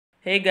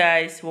Hey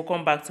guys,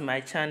 welcome back to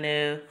my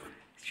channel,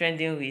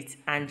 Trending with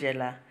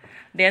Angela.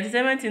 The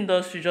entertainment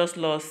industry just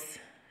lost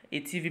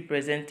a TV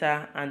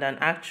presenter and an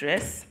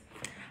actress.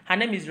 Her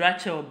name is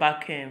Rachel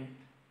Bakam.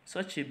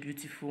 Such a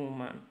beautiful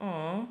woman.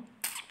 Aww.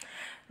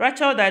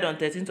 Rachel died on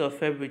 13th of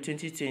February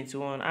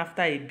 2021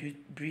 after a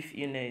brief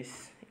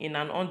illness in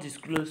an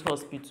undisclosed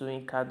hospital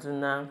in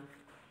Kaduna.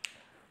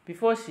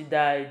 Before she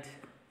died,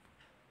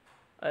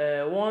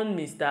 one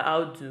Mr.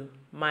 Audu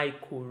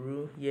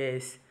Maikoru,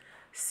 yes,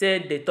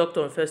 said they talked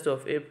on 1st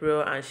of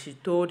April and she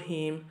told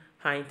him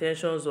her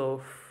intentions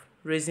of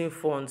raising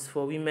funds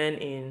for women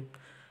in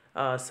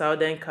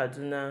southern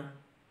Kaduna.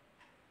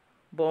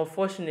 But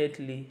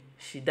unfortunately,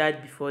 she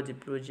died before the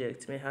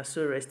project. May her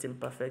soul rest in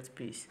perfect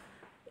peace.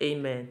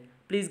 Amen.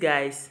 Please,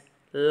 guys,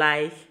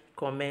 like,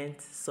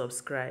 comment,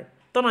 subscribe.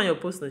 Turn on your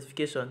post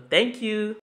notification. Thank you.